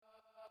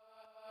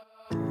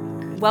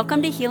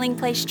Welcome to Healing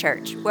Place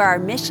Church, where our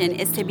mission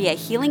is to be a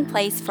healing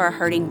place for a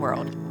hurting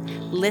world.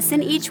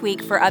 Listen each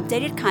week for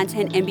updated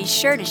content and be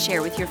sure to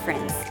share with your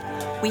friends.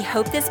 We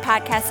hope this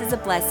podcast is a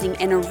blessing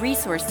and a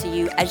resource to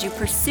you as you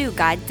pursue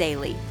God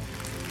daily.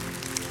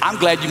 I'm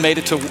glad you made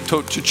it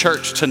to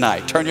church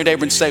tonight. Turn to your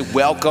neighbor and say,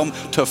 welcome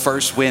to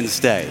First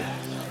Wednesday.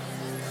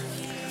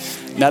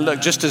 Now look,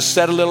 just to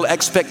set a little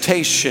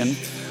expectation,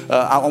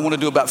 I want to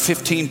do about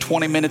 15,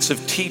 20 minutes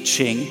of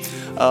teaching,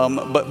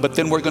 but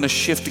then we're going to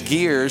shift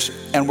gears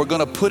and we're going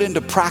to put into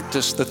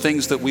practice the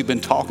things that we've been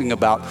talking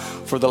about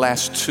for the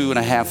last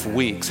 2.5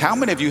 weeks. How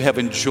many of you have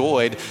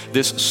enjoyed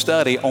this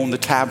study on the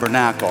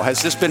tabernacle?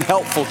 Has this been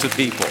helpful to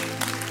people?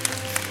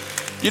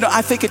 You know,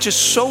 I think it's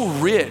just so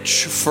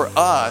rich for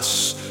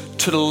us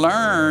to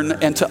learn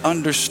and to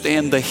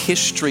understand the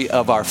history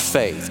of our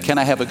faith. Can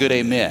I have a good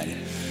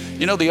amen?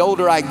 You know, the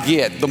older I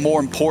get, the more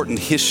important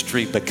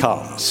history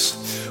becomes.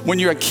 When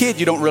you're a kid,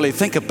 you don't really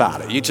think about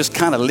it. You're just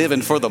kind of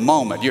living for the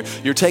moment.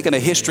 You're taking a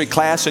history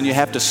class and you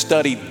have to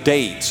study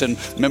dates and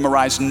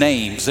memorize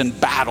names and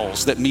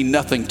battles that mean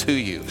nothing to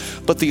you.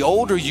 But the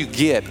older you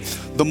get,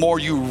 the more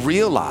you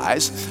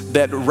realize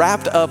that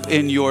wrapped up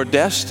in your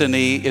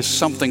destiny is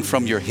something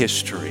from your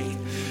history.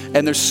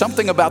 And there's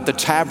something about the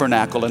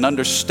tabernacle and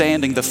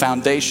understanding the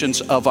foundations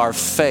of our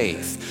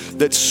faith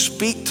that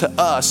speak to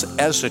us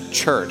as a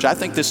church. I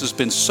think this has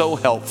been so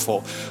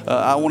helpful.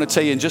 I want to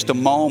tell you in just a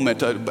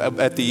moment,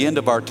 at the end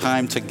of our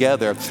time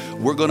together,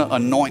 we're going to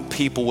anoint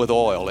people with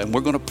oil and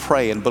we're going to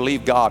pray and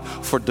believe God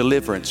for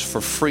deliverance, for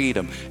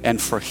freedom,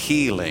 and for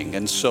healing.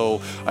 And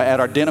so at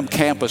our Denham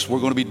campus, we're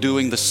going to be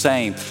doing the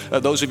same.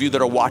 Those of you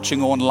that are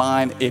watching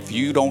online, if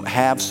you don't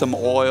have some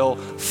oil,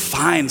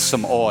 find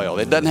some oil.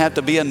 It doesn't have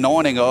to be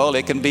anointing oil.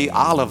 It can be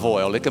olive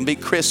oil. It can be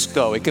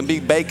Crisco. It can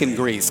be bacon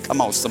grease. Come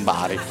on,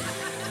 somebody.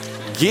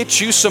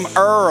 Get you some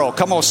Earl.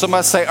 Come on,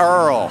 somebody say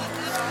Earl.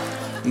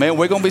 Man,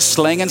 we're going to be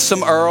slinging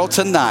some Earl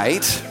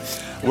tonight.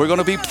 We're going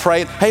to be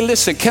praying. Hey,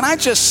 listen, can I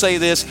just say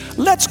this?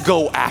 Let's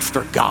go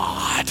after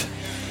God.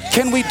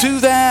 Can we do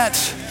that?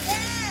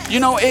 You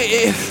know,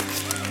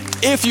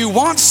 if you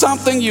want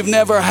something you've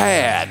never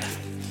had,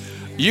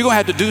 you're going to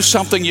have to do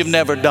something you've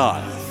never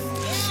done.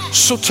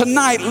 So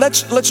tonight,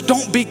 let's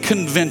don't be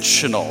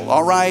conventional,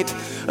 all right?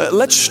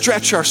 Let's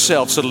stretch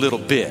ourselves a little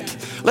bit.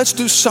 Let's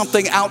do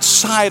something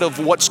outside of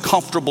what's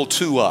comfortable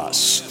to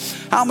us.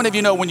 How many of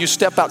you know when you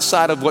step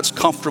outside of what's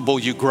comfortable,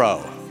 you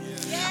grow?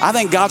 I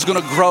think God's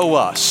going to grow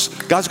us.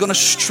 God's going to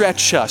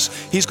stretch us.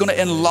 He's going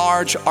to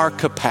enlarge our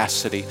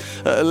capacity.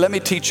 Let me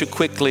teach you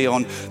quickly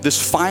on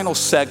this final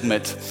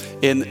segment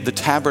in the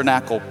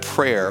tabernacle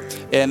prayer.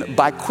 And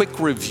by quick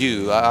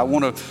review, I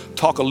want to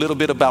talk a little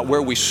bit about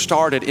where we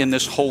started in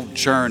this whole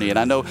journey. And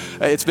I know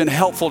it's been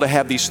helpful to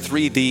have these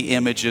 3D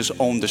images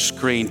on the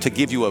screen to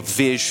give you a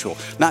visual,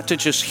 not to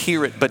just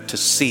hear it, but to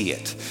see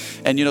it.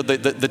 And you know,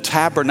 the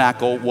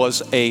tabernacle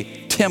was a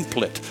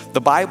template.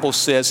 The Bible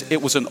says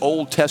it was an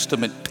Old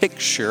Testament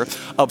picture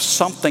of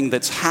something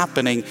that's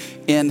happening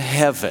in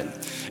heaven.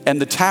 And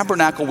the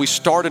tabernacle, we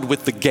started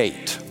with the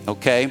gate,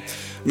 okay?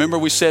 Remember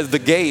we said the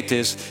gate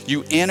is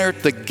you enter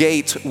the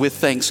gate with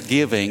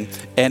thanksgiving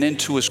and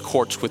into his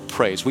courts with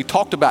praise. We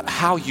talked about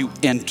how you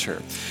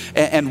enter.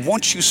 And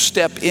once you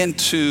step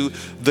into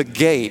the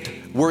gate,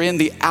 we're in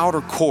the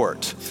outer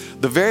court.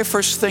 The very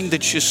first thing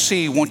that you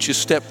see once you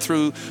step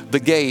through the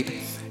gate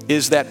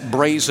is that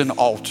brazen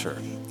altar.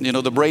 You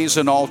know, the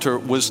brazen altar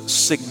was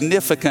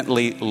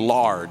significantly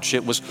large.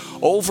 It was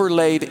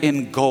overlaid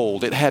in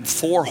gold. It had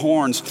 4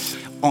 horns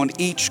on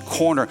each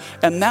corner.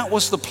 And that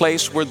was the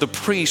place where the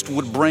priest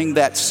would bring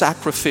that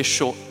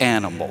sacrificial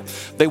animal.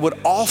 They would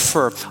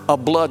offer a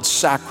blood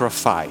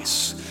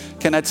sacrifice.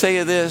 Can I tell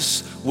you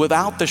this?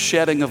 Without the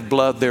shedding of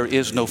blood, there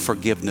is no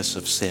forgiveness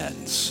of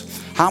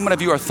sins. How many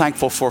of you are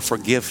thankful for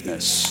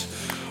forgiveness?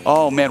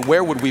 Oh man,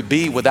 where would we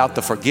be without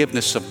the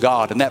forgiveness of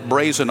God? And that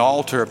brazen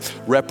altar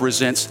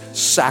represents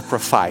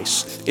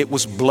sacrifice. It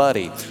was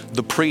bloody.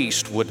 The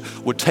priest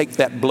would take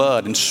that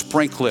blood and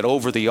sprinkle it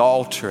over the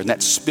altar. And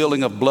that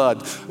spilling of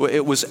blood,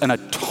 it was an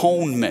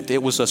atonement.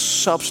 It was a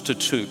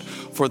substitute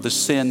for the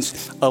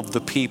sins of the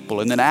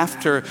people. And then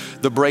after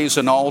the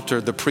brazen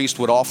altar, the priest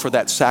would offer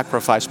that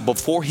sacrifice.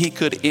 Before he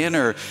could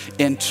enter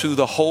into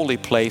the holy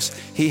place,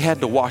 he had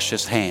to wash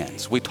his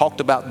hands. We talked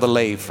about the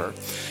laver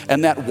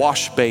and that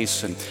wash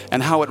basin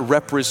and how it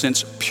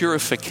represents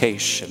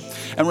purification.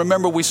 And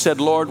remember we said,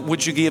 Lord,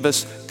 would you give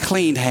us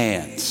clean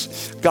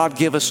hands? God,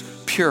 give us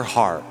pure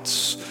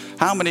hearts.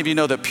 How many of you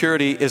know that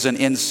purity is an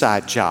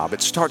inside job?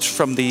 It starts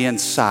from the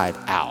inside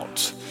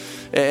out.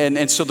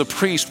 And so the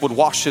priest would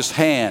wash his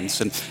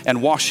hands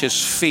and wash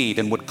his feet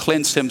and would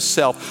cleanse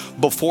himself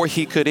before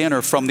he could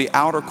enter from the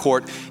outer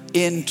court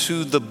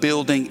into the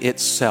building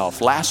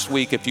itself. Last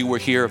week, if you were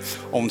here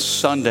on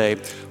Sunday,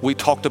 we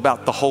talked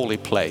about the holy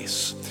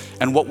place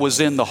and what was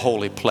in the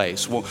holy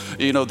place. Well,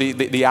 you know,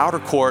 the outer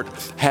court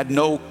had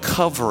no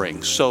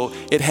covering, so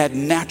it had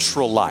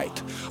natural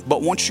light.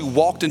 But once you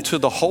walked into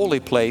the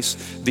holy place,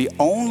 the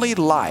only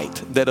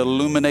light that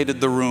illuminated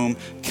the room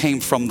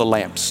came from the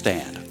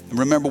lampstand.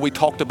 Remember, we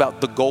talked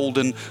about the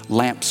golden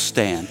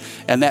lampstand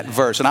and that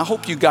verse. And I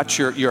hope you got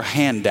your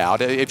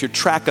handout. If you're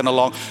tracking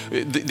along,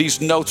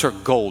 these notes are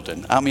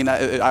golden. I mean,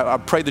 I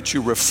pray that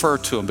you refer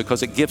to them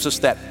because it gives us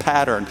that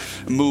pattern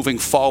moving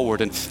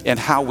forward and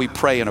how we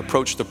pray and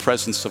approach the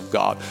presence of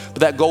God.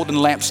 But that golden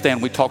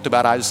lampstand, we talked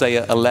about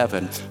Isaiah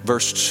 11,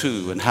 verse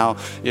 2, and how,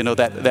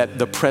 that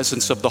the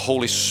presence of the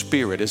Holy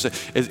Spirit is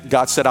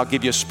God said, I'll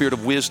give you a spirit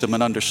of wisdom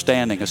and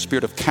understanding, a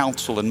spirit of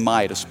counsel and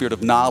might, a spirit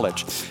of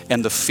knowledge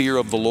and the fear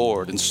of the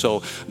Lord. And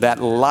so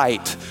that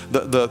light,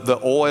 the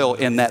oil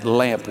in that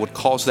lamp would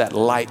cause that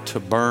light to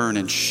burn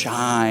and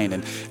shine.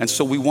 And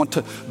so we want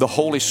the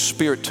Holy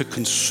Spirit to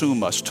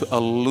consume us, to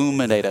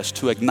illuminate us,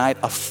 to ignite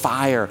a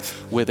fire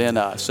within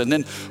us. And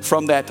then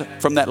from that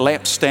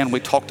lampstand, we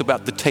talked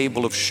about the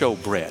table of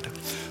showbread.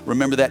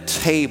 Remember that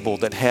table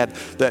that had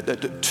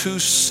two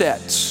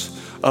sets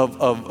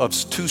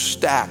of two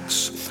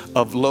stacks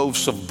of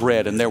loaves of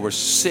bread, and there were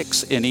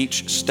 6 in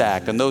each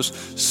stack, and those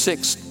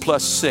 6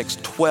 plus 6,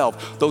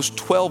 12. Those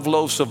 12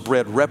 loaves of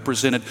bread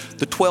represented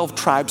the 12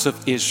 tribes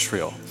of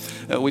Israel.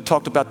 We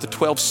talked about the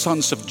 12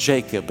 sons of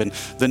Jacob and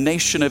the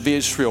nation of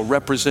Israel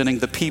representing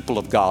the people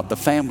of God, the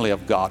family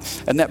of God.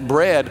 And that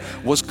bread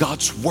was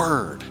God's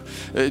word.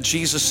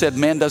 Jesus said,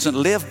 man doesn't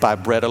live by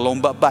bread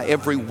alone, but by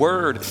every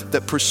word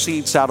that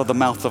proceeds out of the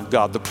mouth of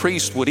God. The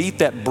priest would eat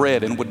that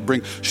bread and would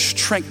bring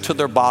strength to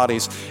their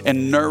bodies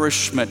and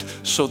nourishment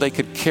so they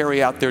could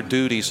carry out their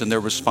duties and their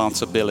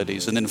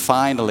responsibilities. And then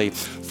finally,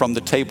 from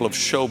the table of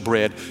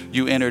showbread,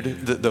 you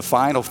entered the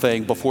final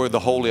thing before the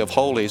Holy of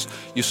Holies.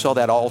 You saw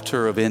that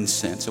altar of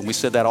incense. And we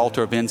said that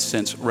altar of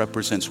incense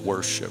represents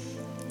worship.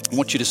 I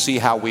want you to see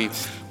how we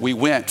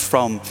went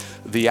from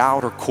the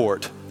outer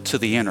court to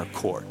the inner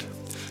court.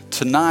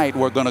 Tonight,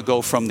 we're going to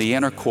go from the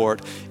inner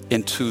court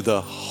into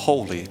the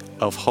Holy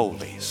of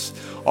Holies,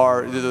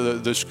 or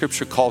the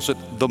scripture calls it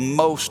the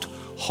most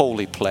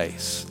holy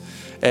place.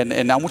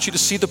 And I want you to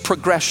see the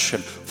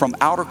progression from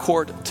outer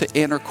court to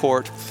inner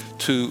court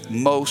to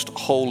most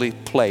holy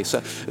place.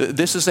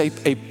 This is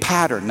a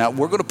pattern. Now,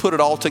 we're going to put it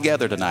all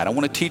together tonight. I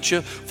want to teach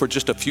you for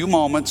just a few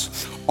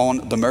moments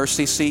on the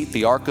mercy seat,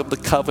 the Ark of the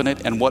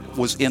Covenant, and what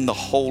was in the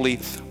Holy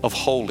of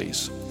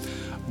Holies.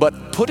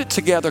 But put it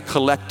together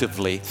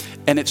collectively,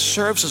 and it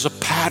serves as a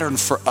pattern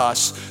for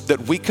us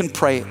that we can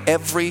pray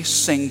every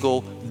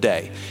single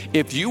day.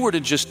 If you were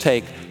to just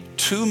take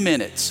 2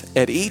 minutes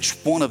at each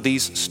one of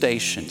these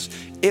stations,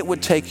 it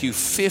would take you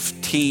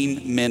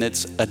 15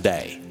 minutes a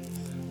day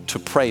to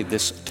pray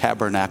this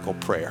tabernacle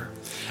prayer.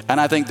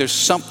 And I think there's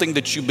something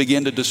that you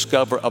begin to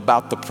discover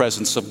about the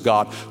presence of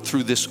God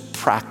through this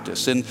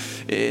practice.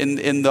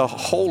 In the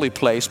holy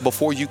place,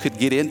 before you could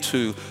get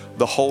into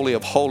the Holy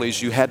of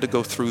Holies, you had to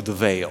go through the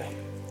veil.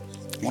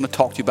 I want to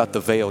talk to you about the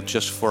veil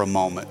just for a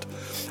moment.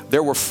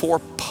 There were 4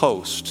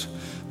 posts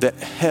that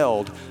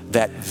held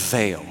that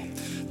veil.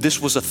 This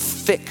was a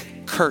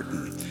thick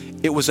curtain.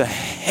 It was a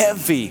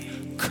heavy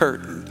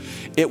curtain.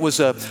 It was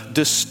a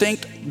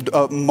distinct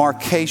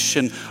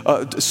marcation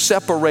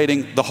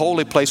separating the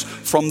holy place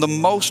from the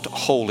most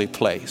holy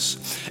place.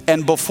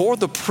 And before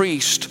the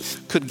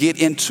priest could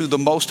get into the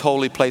most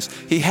holy place,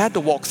 he had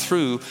to walk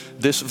through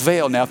this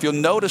veil. Now, if you'll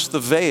notice the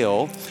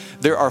veil,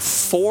 there are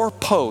 4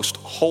 posts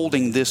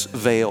holding this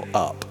veil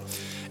up.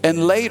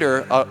 And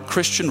later,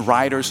 Christian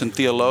writers and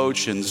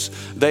theologians,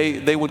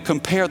 they would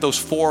compare those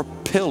 4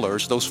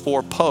 pillars, those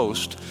 4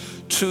 posts,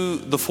 to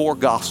the 4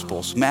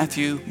 Gospels: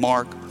 Matthew,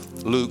 Mark,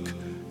 Luke,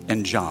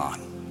 and John.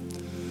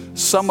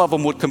 Some of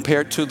them would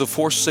compare it to the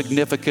 4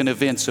 significant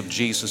events of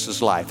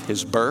Jesus' life: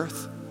 his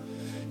birth,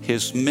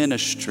 his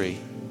ministry,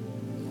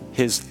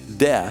 his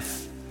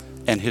death,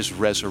 and his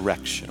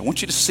resurrection. I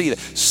want you to see that.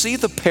 See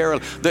the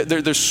parallel.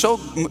 There's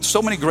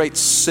so many great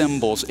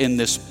symbols in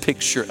this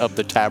picture of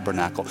the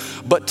tabernacle.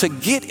 But to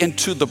get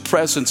into the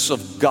presence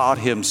of God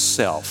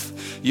himself,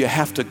 you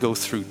have to go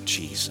through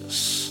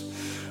Jesus.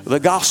 The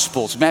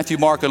Gospels, Matthew,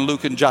 Mark, and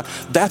Luke, and John,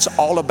 that's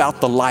all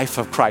about the life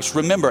of Christ.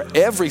 Remember,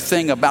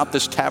 everything about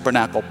this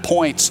tabernacle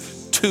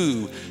points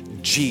to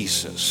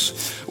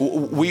Jesus.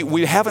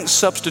 We haven't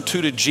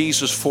substituted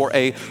Jesus for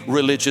a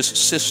religious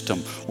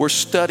system. We're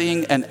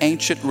studying an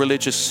ancient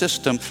religious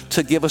system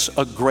to give us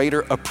a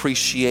greater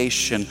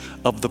appreciation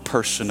of the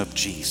person of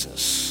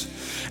Jesus.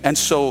 And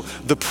so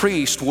the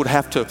priest would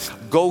have to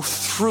go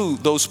through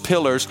those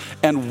pillars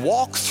and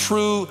walk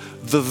through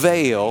the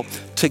veil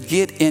to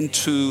get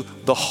into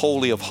the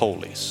Holy of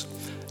Holies.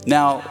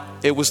 Now,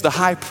 it was the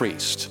high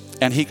priest,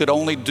 and he could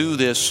only do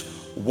this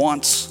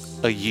once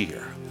a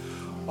year.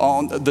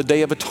 On the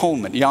Day of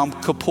Atonement, Yom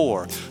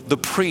Kippur, the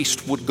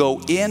priest would go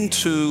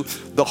into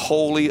the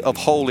Holy of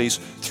Holies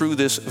through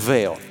this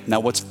veil. Now,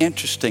 what's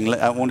interesting,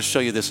 I want to show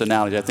you this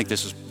analogy. I think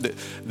this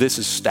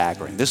is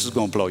staggering. This is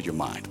going to blow your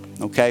mind,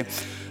 okay?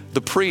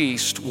 The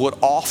priest would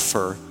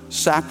offer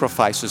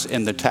sacrifices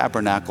in the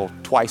tabernacle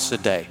twice a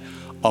day: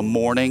 a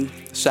morning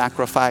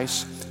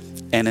sacrifice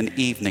and an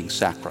evening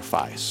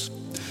sacrifice.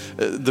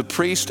 The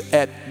priest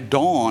at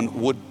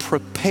dawn would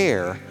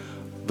prepare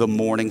the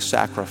morning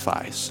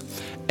sacrifice.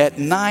 At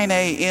 9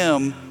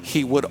 a.m.,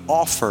 he would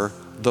offer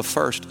the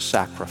first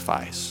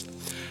sacrifice.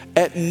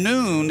 At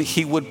noon,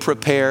 he would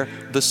prepare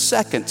the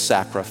second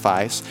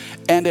sacrifice.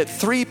 And at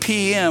 3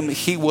 p.m.,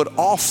 he would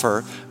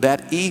offer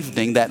that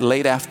evening, that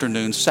late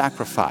afternoon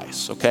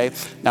sacrifice, okay?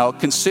 Now,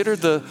 consider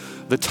the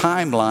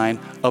timeline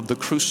of the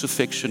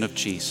crucifixion of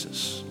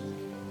Jesus,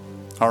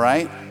 all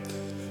right?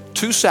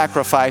 2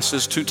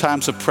 sacrifices, 2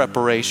 times of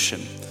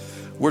preparation.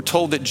 We're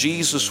told that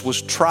Jesus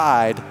was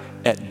tried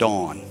at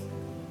dawn.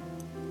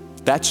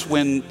 That's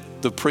when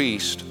the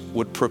priest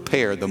would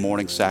prepare the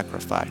morning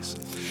sacrifice.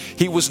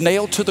 He was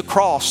nailed to the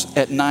cross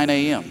at 9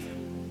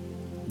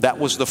 a.m. That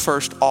was the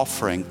first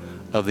offering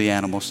of the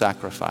animal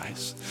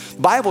sacrifice.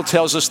 The Bible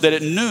tells us that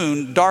at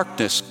noon,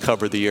 darkness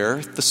covered the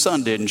earth. The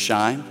sun didn't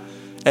shine.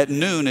 At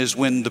noon is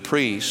when the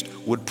priest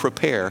would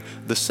prepare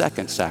the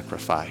second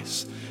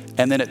sacrifice.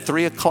 And then at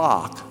 3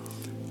 o'clock,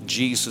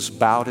 Jesus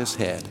bowed his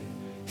head.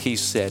 He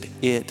said,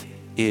 "It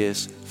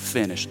is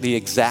finished." The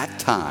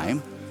exact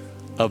time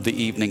of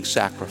the evening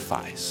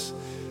sacrifice.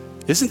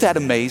 Isn't that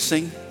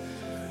amazing?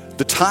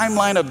 The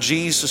timeline of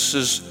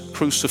Jesus'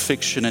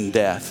 crucifixion and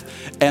death,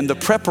 and the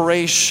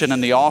preparation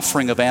and the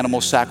offering of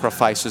animal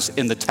sacrifices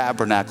in the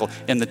tabernacle,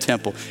 in the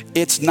temple.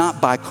 It's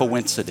not by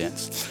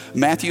coincidence.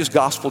 Matthew's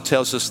gospel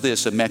tells us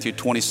this in Matthew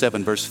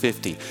 27, verse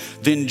 50.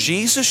 Then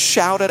Jesus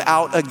shouted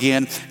out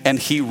again, and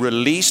he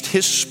released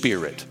his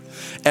spirit.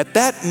 At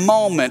that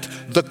moment,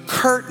 the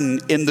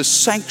curtain in the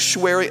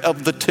sanctuary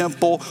of the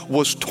temple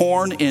was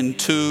torn in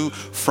two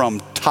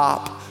from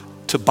top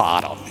to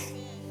bottom.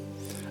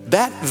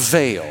 That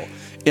veil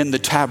in the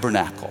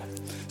tabernacle.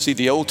 See,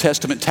 the Old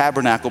Testament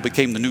tabernacle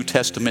became the New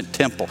Testament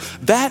temple.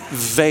 That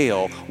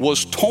veil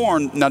was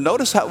torn. Now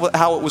notice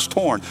how it was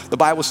torn. The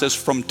Bible says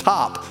from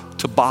top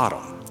to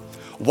bottom.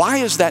 Why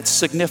is that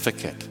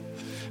significant?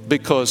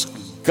 Because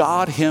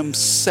God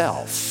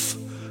himself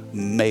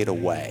made a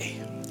way.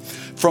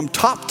 From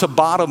top to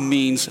bottom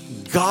means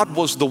God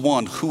was the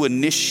one who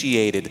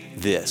initiated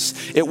this.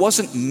 It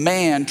wasn't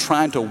man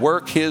trying to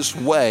work his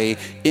way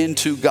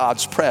into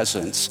God's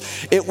presence.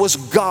 It was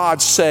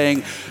God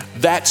saying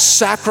that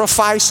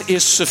sacrifice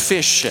is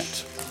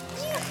sufficient.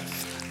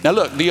 Now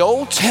look, the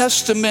Old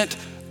Testament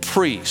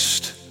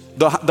priest,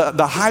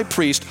 the high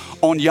priest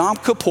on Yom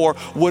Kippur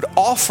would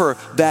offer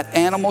that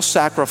animal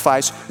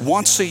sacrifice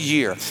once a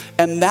year.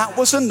 And that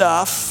was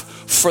enough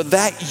for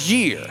that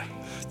year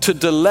to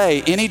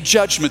delay any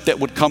judgment that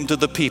would come to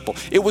the people.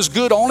 It was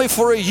good only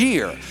for a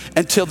year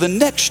until the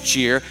next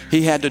year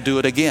he had to do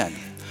it again.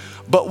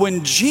 But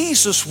when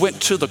Jesus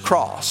went to the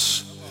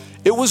cross,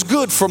 it was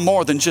good for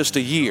more than just a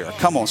year.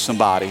 Come on,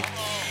 somebody.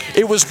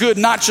 It was good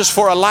not just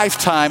for a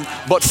lifetime,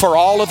 but for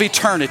all of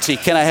eternity.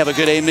 Can I have a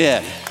good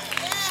amen?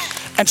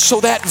 And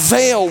so that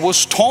veil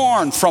was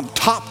torn from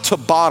top to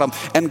bottom,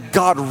 and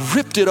God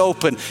ripped it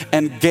open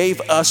and gave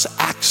us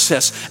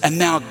access. And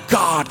now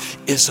God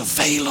is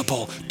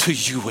available to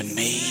you and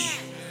me.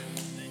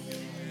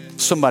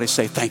 Somebody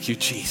say, "Thank you,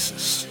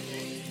 Jesus."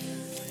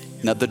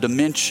 Now the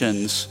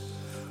dimensions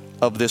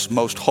of this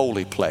most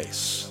holy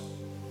place.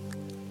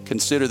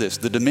 Consider this.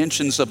 The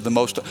dimensions of the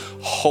most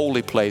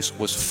holy place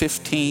was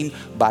 15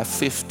 by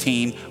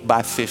 15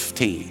 by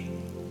 15.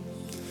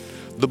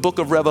 The book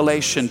of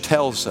Revelation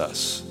tells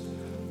us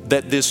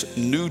that this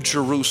New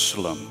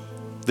Jerusalem,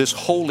 this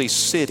holy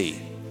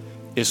city,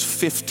 is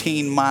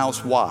 15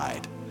 miles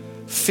wide,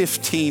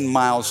 15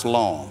 miles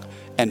long,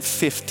 and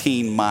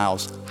 15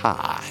 miles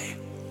high.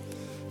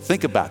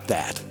 Think about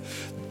that.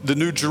 The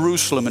New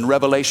Jerusalem in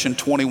Revelation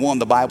 21,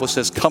 the Bible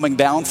says, coming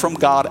down from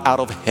God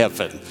out of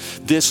heaven.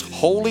 This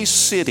holy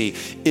city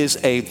is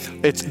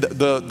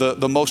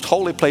the most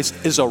holy place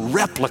is a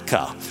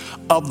replica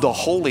of the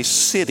holy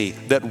city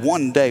that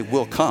one day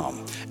will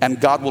come, and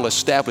God will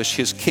establish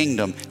his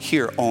kingdom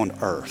here on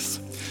earth.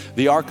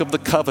 The Ark of the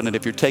Covenant,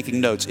 if you're taking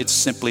notes, it's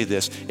simply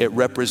this. It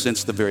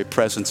represents the very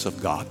presence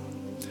of God.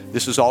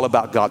 This is all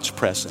about God's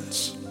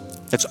presence.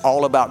 It's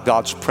all about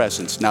God's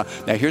presence. Now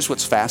here's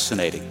what's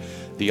fascinating.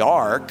 The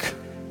ark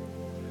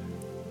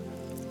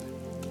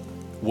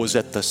was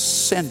at the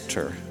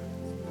center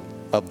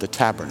of the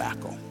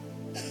tabernacle.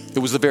 It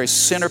was the very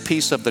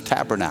centerpiece of the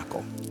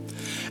tabernacle.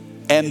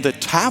 And the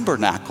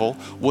tabernacle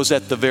was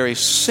at the very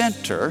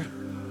center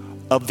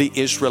of the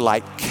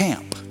Israelite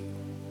camp.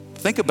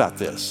 Think about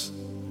this.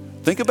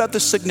 Think about the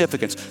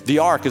significance. The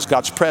ark, as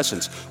God's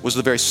presence, was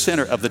the very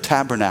center of the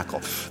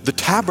tabernacle. The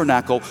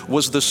tabernacle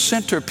was the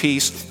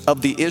centerpiece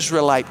of the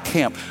Israelite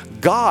camp.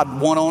 God,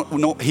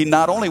 he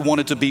not only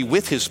wanted to be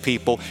with his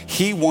people,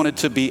 he wanted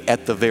to be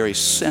at the very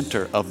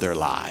center of their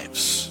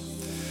lives.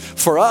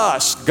 For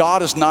us,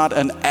 God is not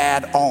an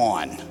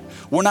add-on.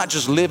 We're not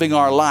just living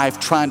our life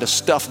trying to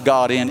stuff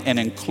God in and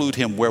include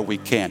him where we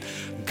can.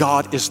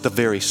 God is the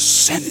very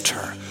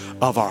center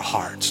of our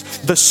hearts,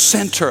 the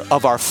center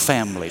of our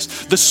families,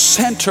 the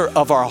center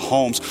of our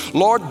homes.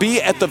 Lord,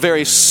 be at the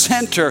very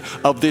center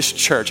of this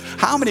church.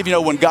 How many of you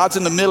know when God's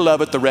in the middle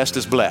of it, the rest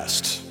is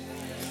blessed?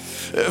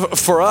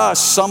 For us,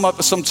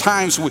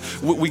 sometimes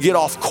we get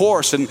off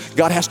course and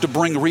God has to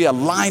bring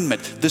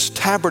realignment. This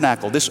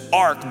tabernacle, this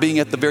ark being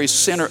at the very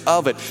center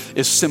of it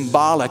is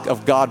symbolic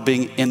of God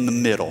being in the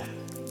middle.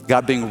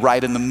 God being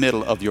right in the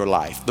middle of your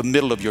life, the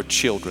middle of your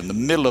children, the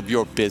middle of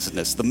your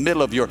business, the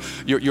middle of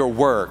your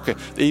work,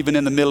 even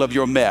in the middle of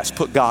your mess.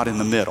 Put God in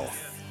the middle.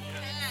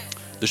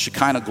 The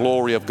Shekinah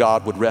glory of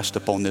God would rest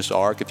upon this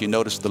ark. If you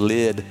notice, the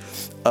lid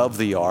of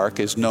the ark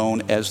is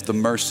known as the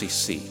mercy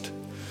seat.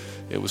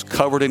 It was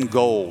covered in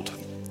gold.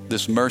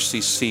 This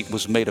mercy seat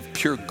was made of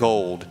pure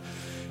gold.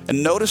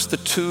 And notice the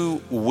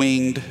two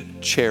winged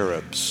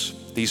cherubs,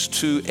 these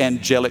two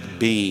angelic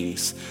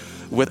beings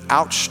with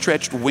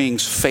outstretched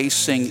wings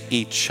facing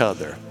each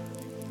other.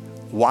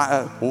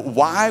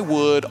 Why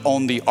would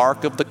on the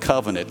Ark of the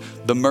Covenant,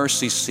 the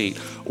mercy seat,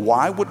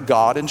 why would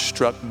God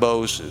instruct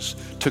Moses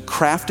to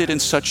craft it in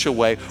such a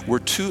way where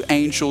two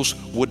angels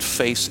would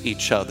face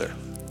each other?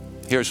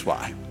 Here's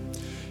why.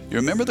 You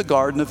remember the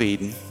Garden of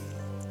Eden,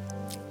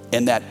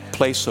 in that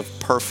place of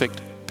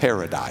perfect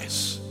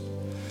paradise?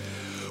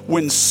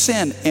 When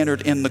sin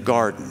entered in the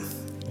garden,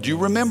 do you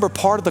remember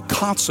part of the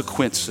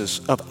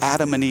consequences of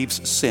Adam and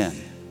Eve's sin?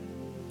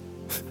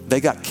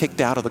 They got kicked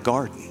out of the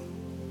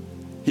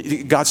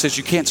garden. God says,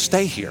 you can't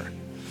stay here.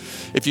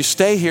 If you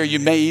stay here, you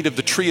may eat of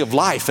the tree of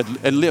life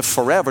and live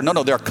forever.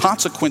 No, there are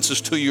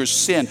consequences to your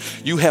sin.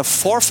 You have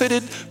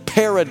forfeited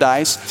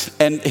paradise,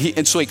 and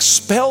so he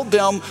expelled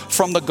them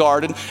from the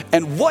garden.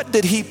 And what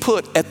did he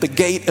put at the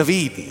gate of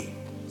Eden?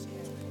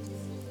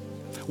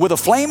 With a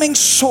flaming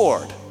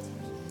sword,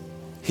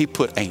 he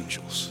put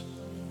angels.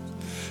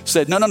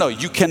 Said, no,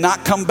 you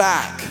cannot come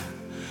back.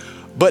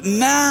 But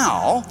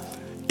now,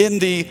 in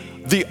the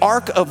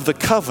Ark of the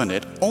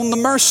Covenant, on the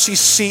mercy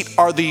seat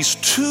are these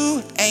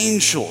two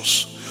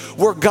angels,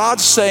 where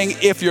God's saying,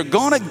 if you're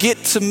going to get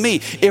to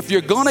me, if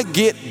you're going to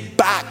get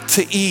back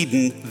to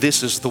Eden,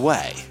 this is the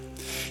way.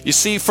 You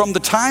see, from the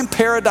time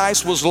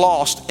paradise was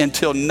lost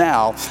until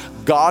now,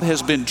 God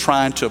has been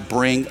trying to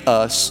bring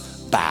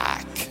us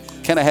back.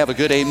 Can I have a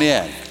good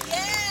amen?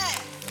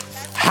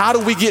 How do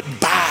we get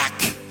back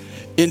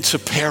into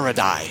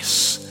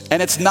paradise?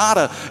 And it's not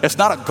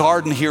a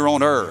garden here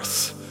on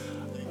earth,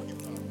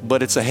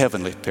 but it's a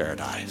heavenly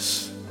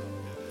paradise.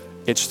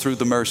 It's through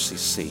the mercy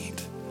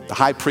seat. The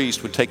high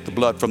priest would take the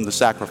blood from the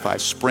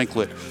sacrifice,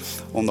 sprinkle it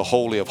on the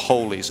Holy of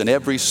Holies, and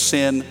every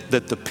sin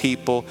that the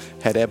people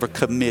had ever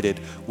committed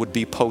would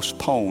be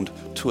postponed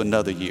to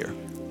another year.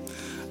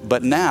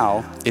 But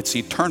now it's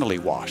eternally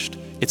washed.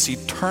 It's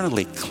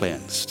eternally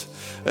cleansed,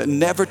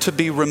 never to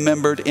be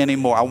remembered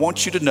anymore. I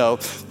want you to know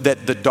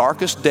that the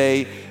darkest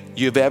day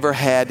you've ever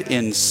had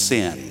in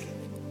sin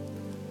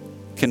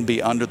can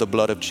be under the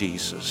blood of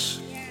Jesus,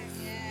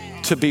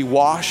 to be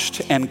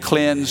washed and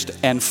cleansed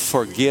and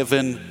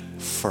forgiven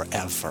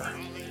forever.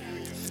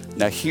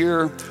 Now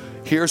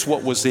here's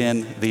what was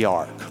in the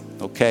ark,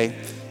 okay?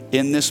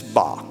 In this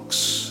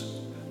box,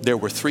 there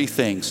were three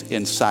things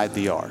inside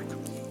the ark.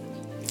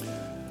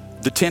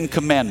 The 10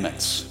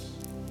 Commandments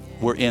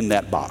were in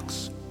that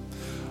box.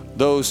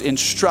 Those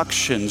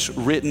instructions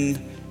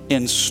written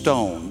in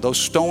stone, those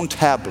stone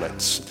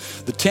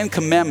tablets. The 10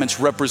 Commandments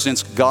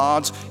represents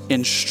God's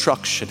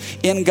instruction.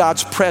 In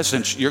God's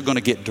presence, you're going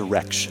to get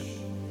direction.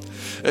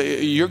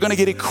 You're going to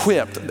get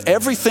equipped.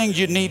 Everything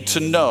you need to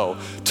know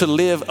to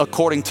live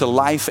according to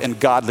life and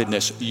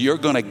godliness, you're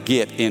going to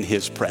get in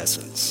His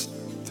presence.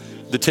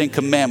 The 10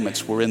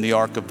 Commandments were in the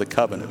Ark of the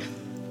Covenant.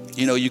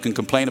 You know, you can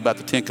complain about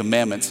the 10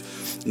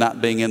 Commandments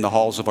not being in the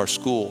halls of our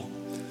school,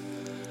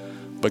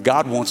 but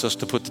God wants us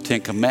to put the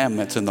 10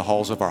 Commandments in the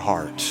halls of our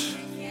hearts.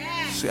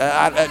 See,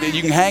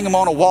 you can hang them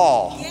on a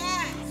wall,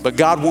 but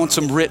God wants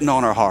them written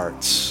on our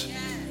hearts.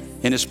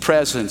 In His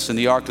presence in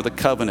the Ark of the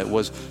Covenant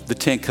was the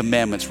 10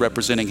 Commandments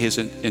representing His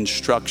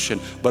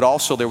instruction, but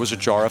also there was a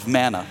jar of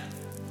manna.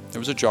 There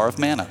was a jar of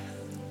manna.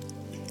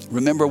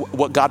 Remember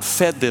what God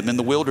fed them in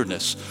the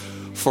wilderness.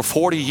 For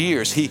 40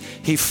 years, He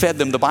fed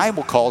them. The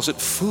Bible calls it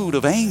food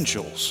of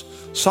angels.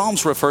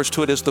 Psalms refers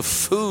to it as the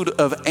food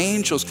of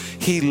angels.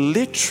 He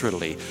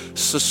literally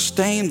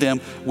sustained them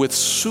with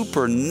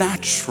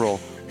supernatural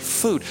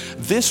food.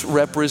 This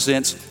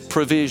represents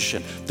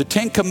provision. The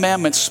 10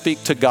 Commandments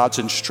speak to God's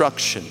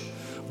instruction,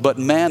 but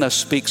manna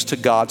speaks to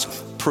God's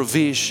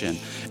provision.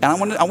 And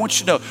I want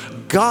you to know,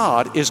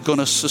 God is going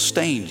to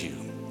sustain you.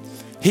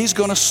 He's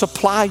going to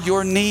supply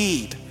your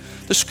need.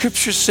 The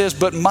scripture says,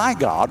 but my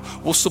God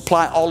will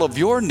supply all of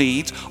your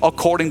needs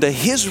according to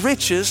His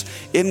riches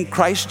in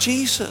Christ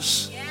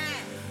Jesus.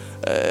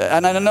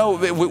 And I know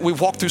we've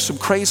walked through some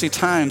crazy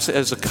times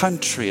as a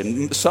country,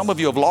 and some of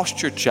you have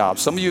lost your job.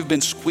 Some of you have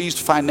been squeezed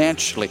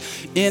financially.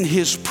 In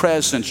His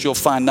presence, you'll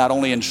find not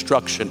only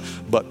instruction,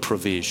 but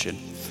provision.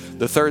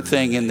 The third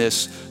thing in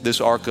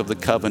this Ark of the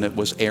Covenant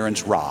was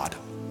Aaron's rod.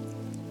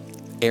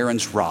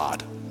 Aaron's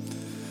rod.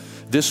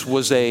 This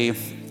was a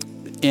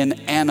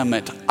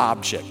inanimate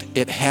object.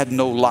 It had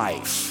no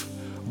life.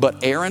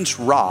 But Aaron's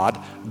rod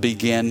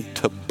began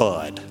to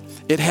bud.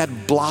 It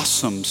had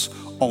blossoms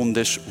on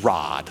this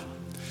rod.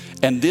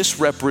 And this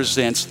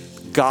represents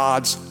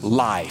God's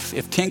life.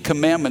 If 10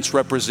 Commandments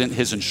represent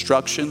His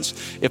instructions,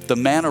 if the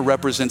manna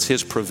represents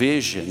His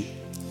provision,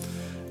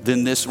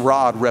 then this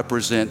rod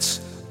represents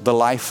the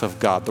life of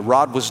God. The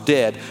rod was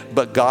dead,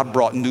 but God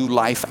brought new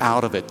life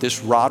out of it.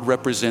 This rod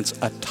represents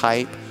a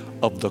type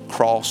of the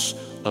cross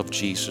of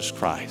Jesus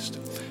Christ.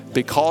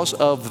 Because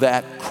of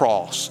that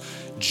cross,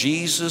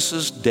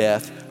 Jesus'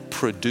 death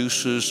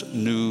produces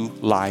new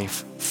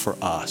life for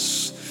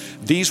us.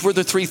 These were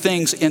the three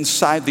things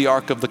inside the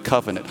Ark of the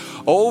Covenant.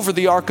 Over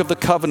the Ark of the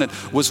Covenant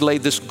was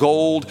laid this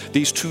gold,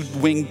 these two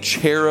winged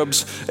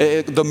cherubs,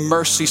 the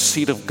mercy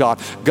seat of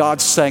God.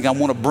 God saying, I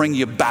want to bring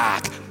you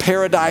back.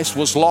 Paradise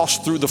was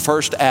lost through the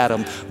first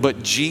Adam,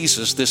 but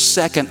Jesus, this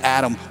second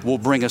Adam, will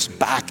bring us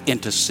back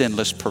into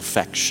sinless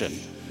perfection.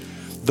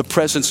 The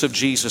presence of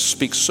Jesus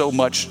speaks so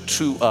much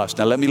to us.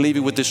 Now let me leave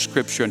you with this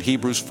scripture in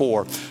Hebrews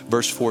 4,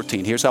 verse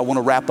 14. Here's how I want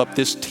to wrap up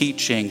this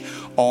teaching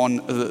on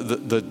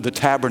the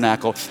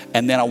tabernacle,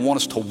 and then I want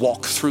us to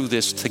walk through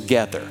this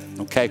together,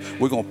 okay?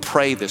 We're going to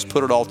pray this,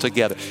 put it all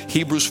together.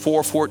 Hebrews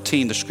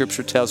 4:14, the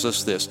scripture tells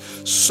us this.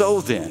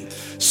 So then,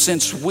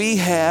 since we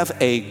have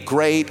a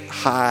great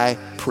high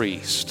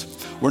priest,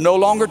 we're no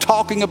longer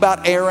talking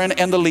about Aaron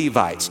and the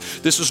Levites.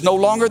 This is no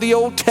longer the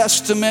Old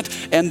Testament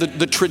and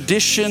the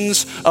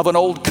traditions of an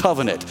old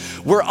covenant.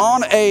 We're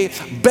on a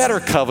better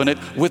covenant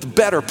with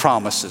better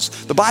promises.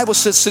 The Bible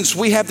says, since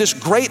we have this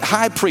great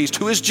high priest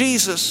who is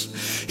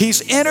Jesus,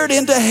 he's entered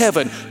into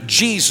heaven,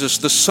 Jesus,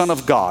 the Son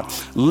of God.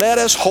 Let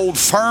us hold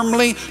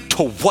firmly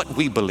to what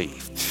we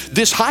believe.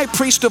 This high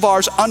priest of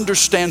ours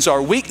understands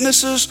our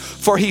weaknesses,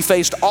 for he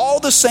faced all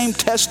the same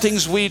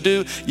testings we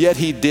do, yet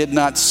he did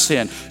not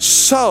sin.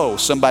 So,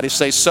 somebody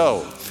say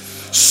so.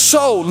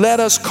 So let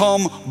us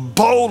come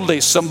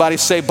boldly. Somebody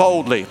say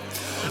boldly.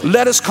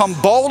 Let us come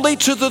boldly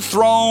to the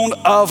throne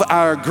of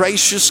our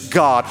gracious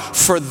God,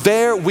 for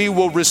there we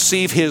will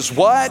receive his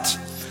what?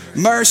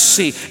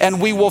 Mercy.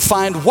 And we will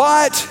find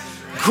what?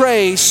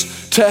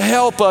 Grace to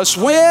help us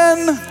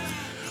when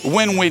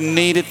we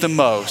need it the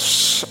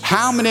most.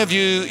 How many of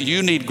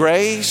you need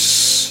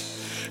grace,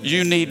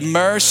 you need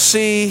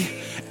mercy,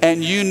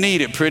 and you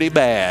need it pretty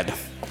bad?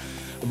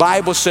 The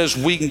Bible says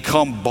we can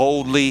come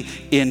boldly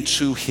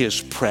into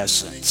his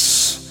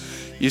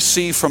presence. You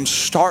see, from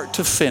start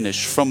to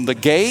finish, from the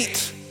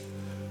gate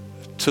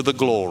to the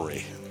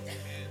glory,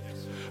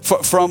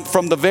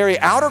 from the very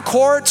outer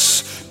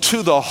courts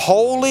to the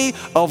holy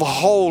of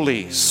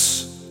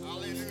holies,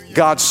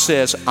 God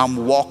says,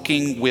 I'm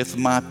walking with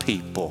my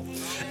people.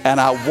 And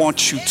I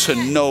want you to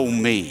know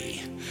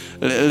me.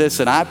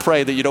 Listen, I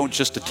pray that you don't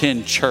just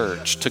attend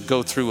church to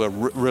go through a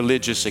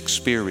religious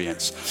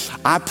experience.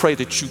 I pray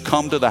that you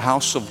come to the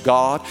house of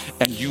God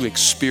and you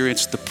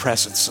experience the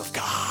presence of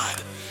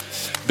God.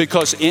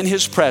 Because in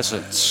his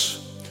presence,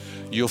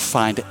 you'll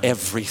find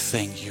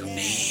everything you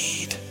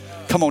need.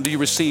 Come on, do you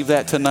receive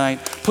that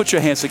tonight? Put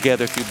your hands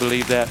together if you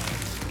believe that.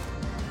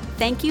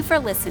 Thank you for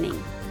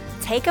listening.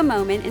 Take a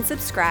moment and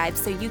subscribe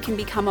so you can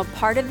become a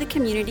part of the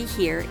community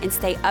here and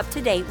stay up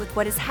to date with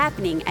what is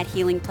happening at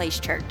Healing Place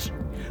Church.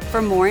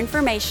 For more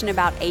information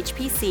about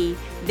HPC,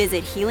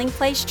 visit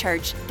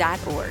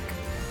healingplacechurch.org.